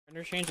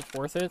Interchange is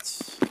worth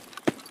it,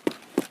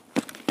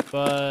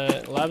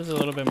 but lab is a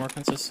little bit more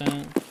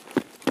consistent.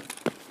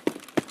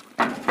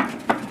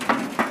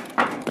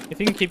 If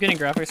you can keep getting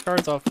graphics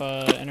cards off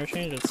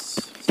interchange,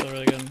 it's still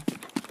really good.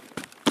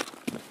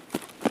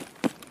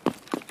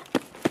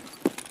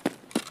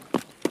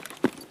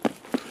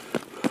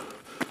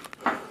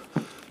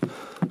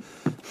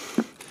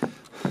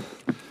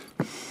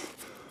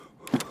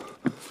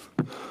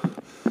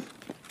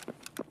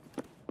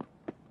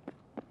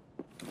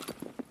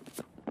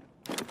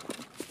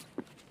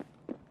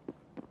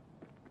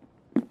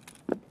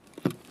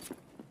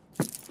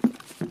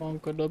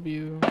 Bonka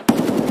W.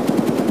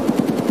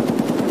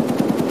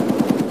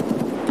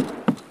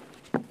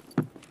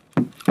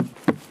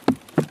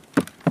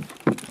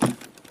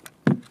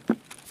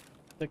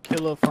 The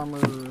killer farmer.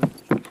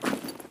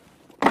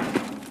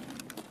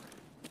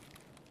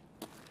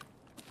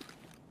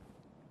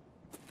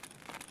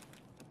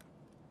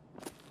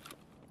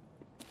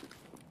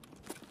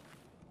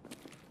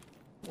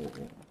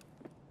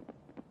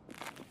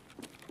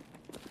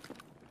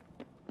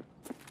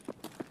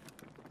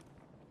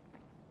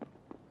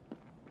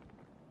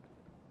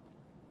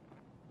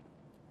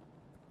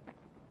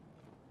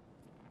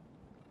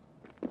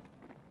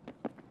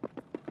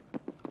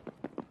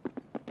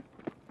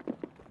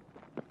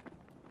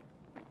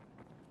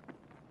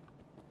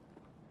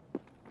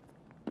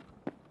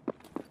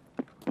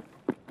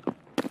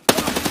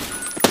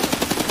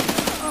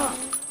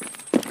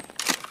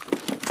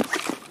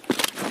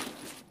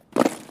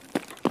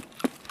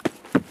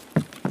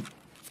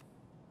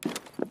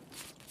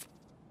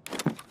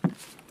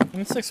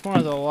 M61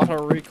 has a lot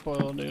of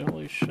recoil, dude.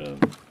 Holy shit.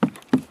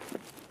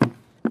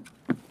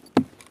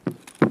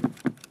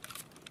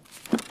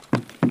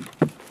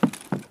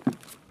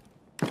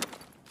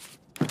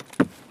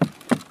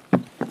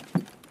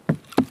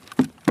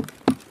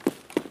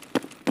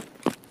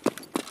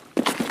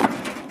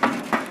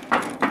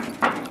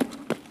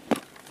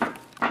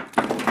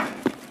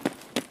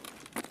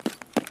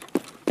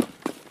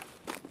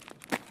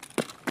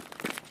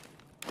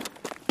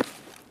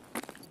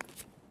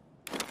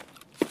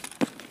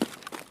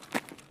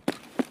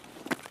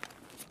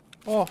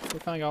 Oh, we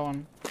finally got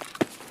one.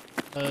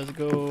 Let's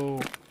go.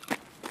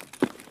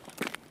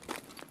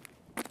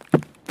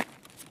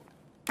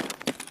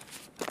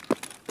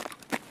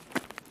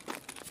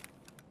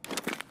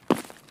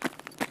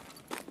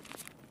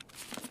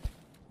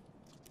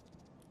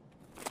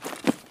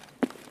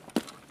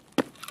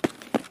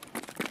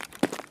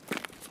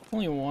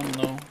 Only one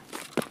though.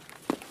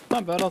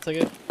 Not bad, I'll take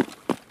it.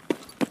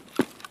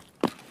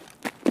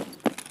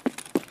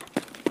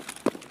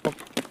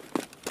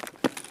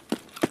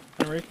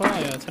 Recoil?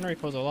 Yeah, 10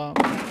 recoil's a lot.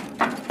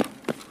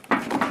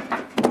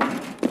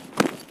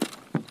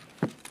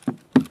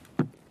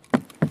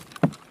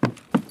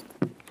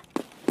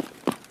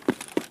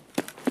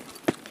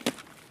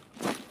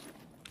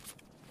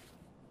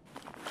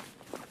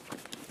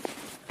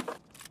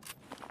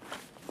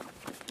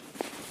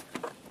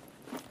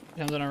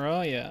 Times in a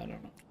row? Yeah, I don't know.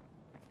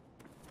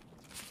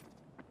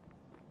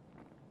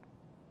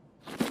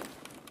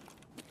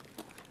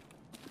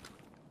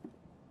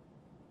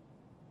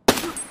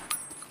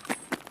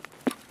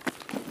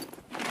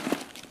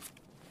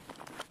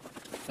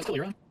 That's a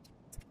Lira.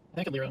 I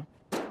think a Lira.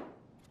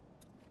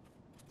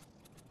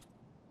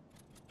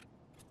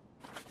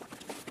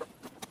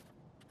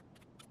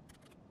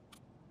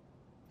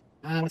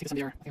 I want to take some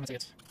DR. I think I'm gonna take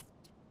it.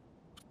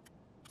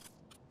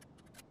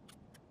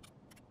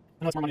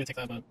 I know it's more money to take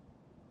that, but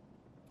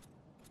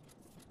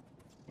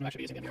I'm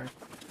actually using MDR.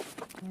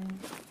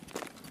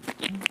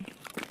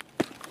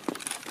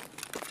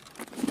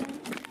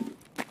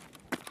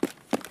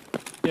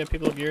 Yeah,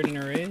 people have geared in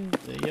a raid?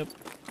 Yep.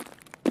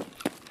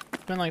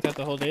 It's been like that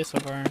the whole day so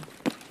far.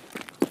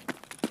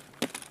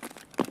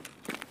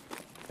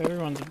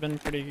 Everyone's been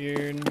pretty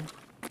geared.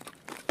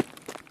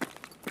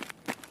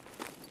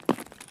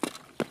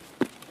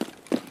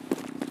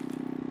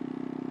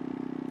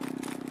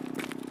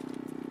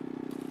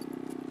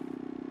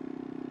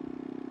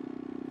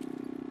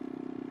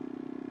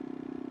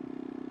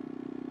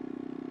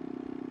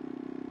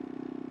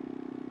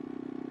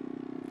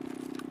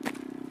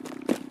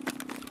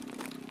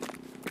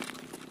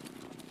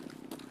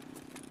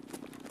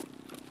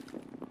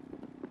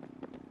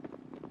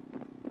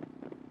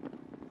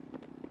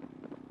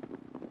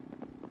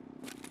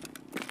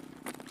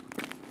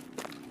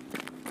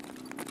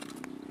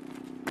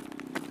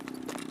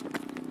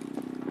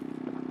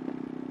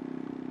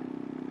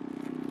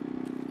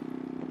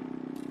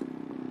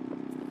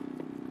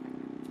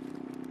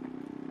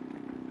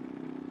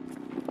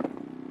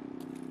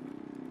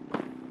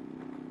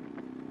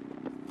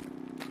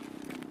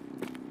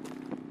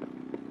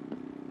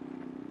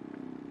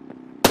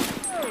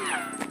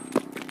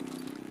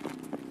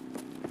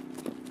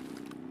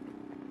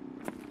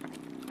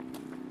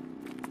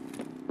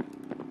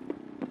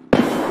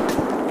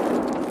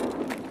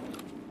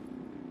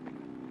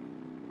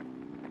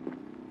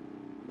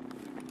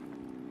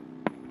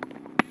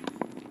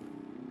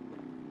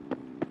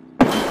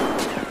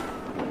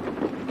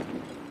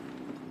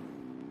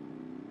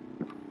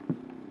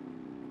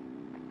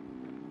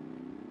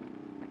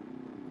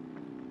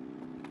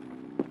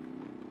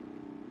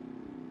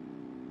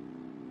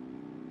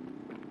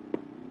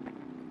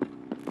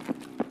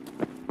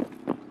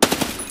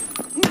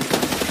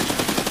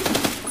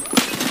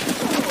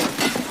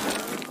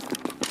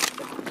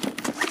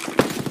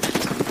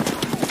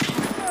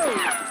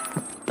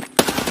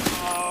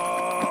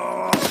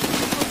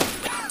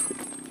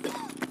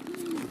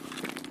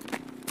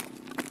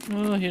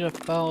 hit a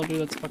foul,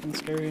 dude. That's fucking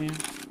scary.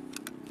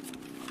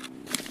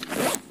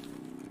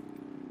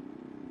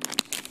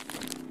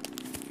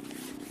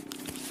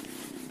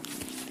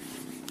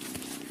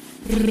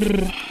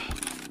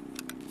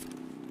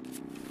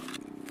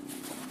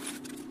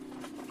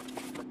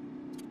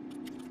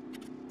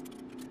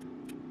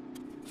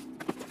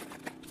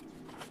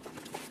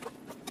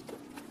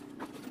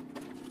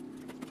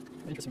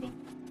 Interesting build.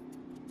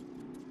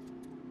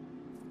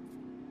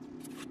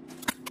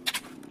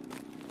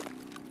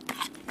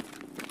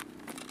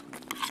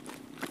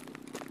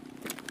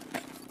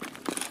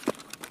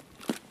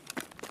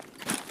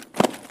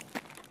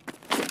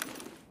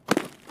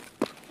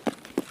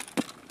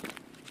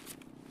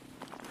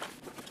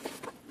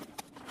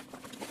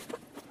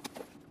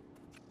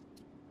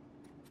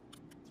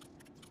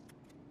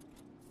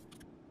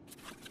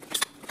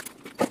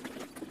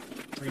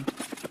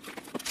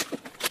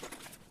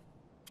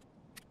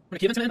 What a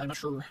key event, I'm not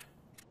sure. What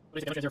do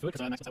you think? I don't share food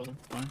because I maxed out with them.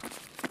 It's fine.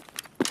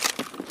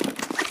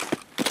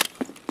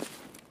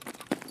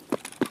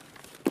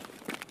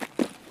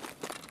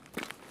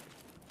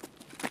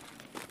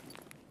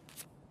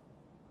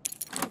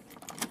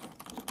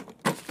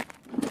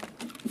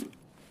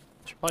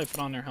 Should probably put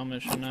on their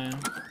helmet, shouldn't I?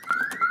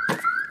 I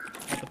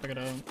have to pick it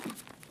up.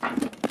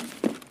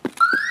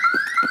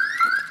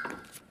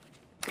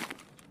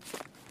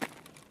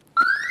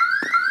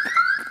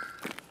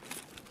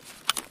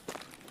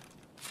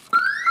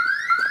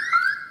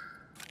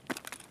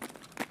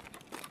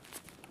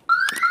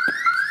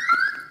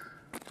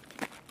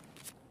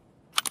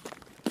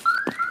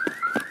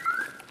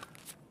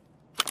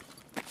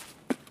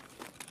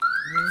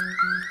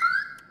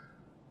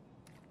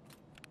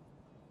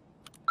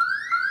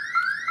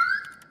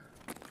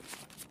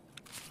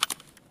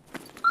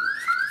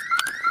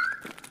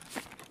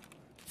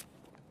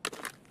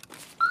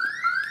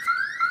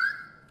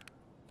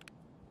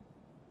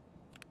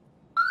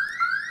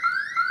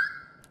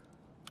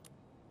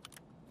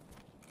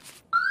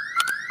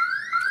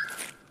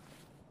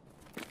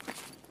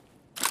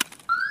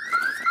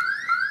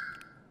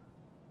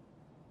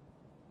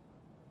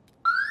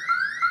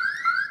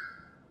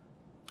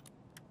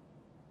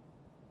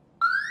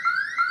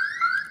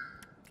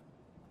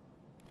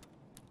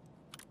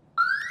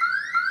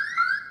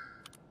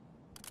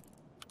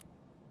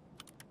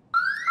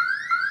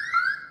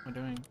 What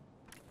am I doing?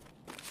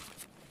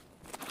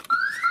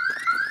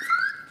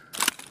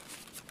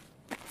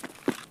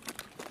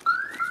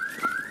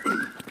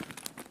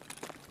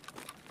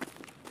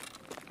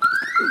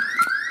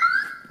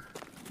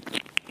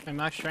 My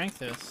max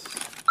strength is.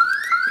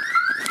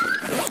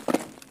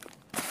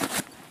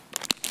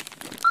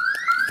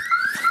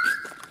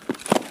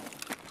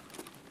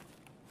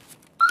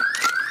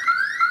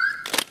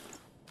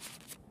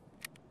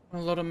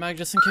 I'll load a mag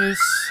just in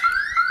case.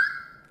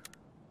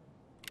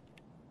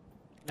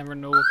 Never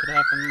know what could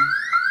happen.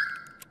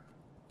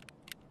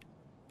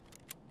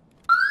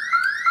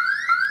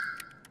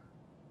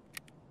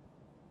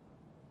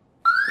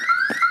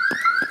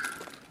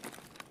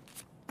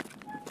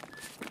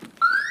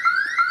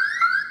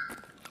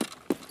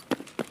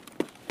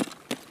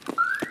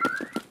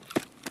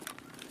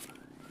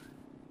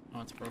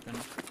 Oh, it's broken.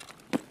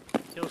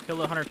 You'll kill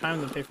 100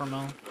 times and pay for a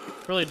mil.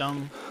 It's really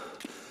dumb.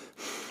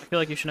 I feel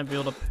like you shouldn't be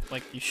able to,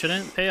 like, you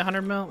shouldn't pay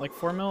 100 mil, like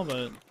 4 mil,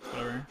 but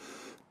whatever.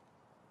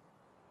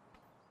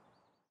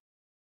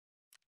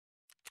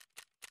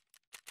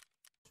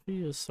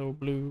 She is so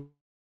blue.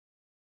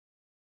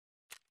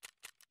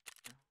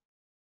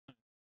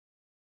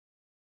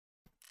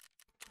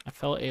 I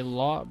felt a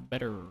lot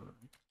better.